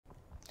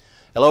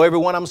Hello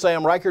everyone, I'm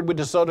Sam Reichard with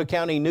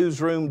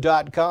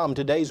DeSotoCountyNewsroom.com.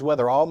 Today's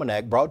Weather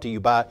Almanac brought to you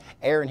by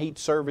Air and Heat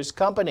Service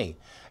Company.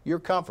 Your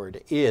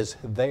comfort is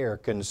their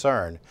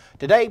concern.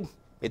 Today,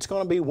 it's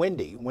going to be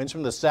windy. Winds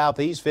from the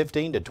southeast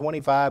 15 to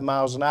 25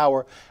 miles an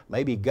hour,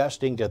 maybe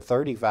gusting to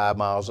 35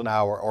 miles an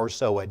hour or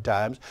so at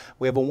times.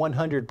 We have a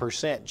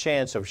 100%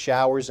 chance of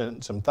showers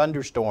and some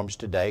thunderstorms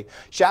today.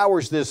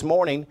 Showers this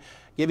morning,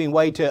 giving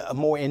way to a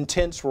more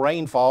intense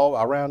rainfall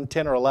around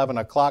 10 or 11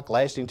 o'clock,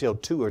 lasting till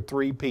 2 or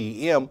 3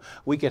 p.m.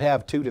 We could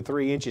have 2 to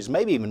 3 inches,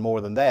 maybe even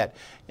more than that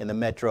in the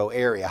metro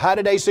area. High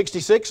today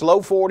 66,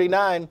 low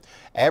 49.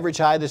 Average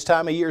high this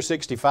time of year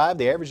 65.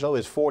 The average low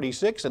is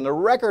 46, and the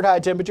record high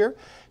temperature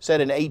set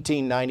in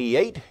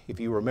 1898. If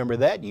you remember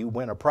that, you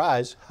win a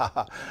prize.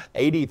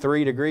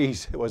 83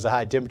 degrees was the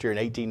high temperature in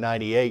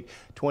 1898.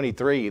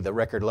 23 the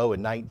record low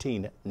in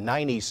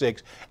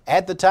 1996.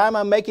 At the time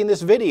I'm making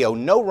this video,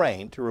 no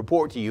rain to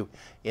report to you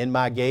in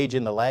my gauge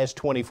in the last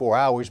 24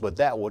 hours, but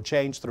that will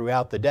change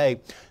throughout the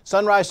day.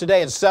 Sunrise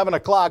today at 7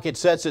 o'clock. It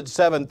sets at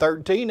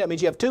 7:13. That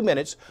means you have 2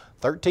 minutes,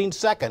 13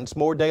 seconds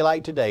more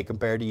daylight today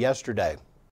compared to yesterday.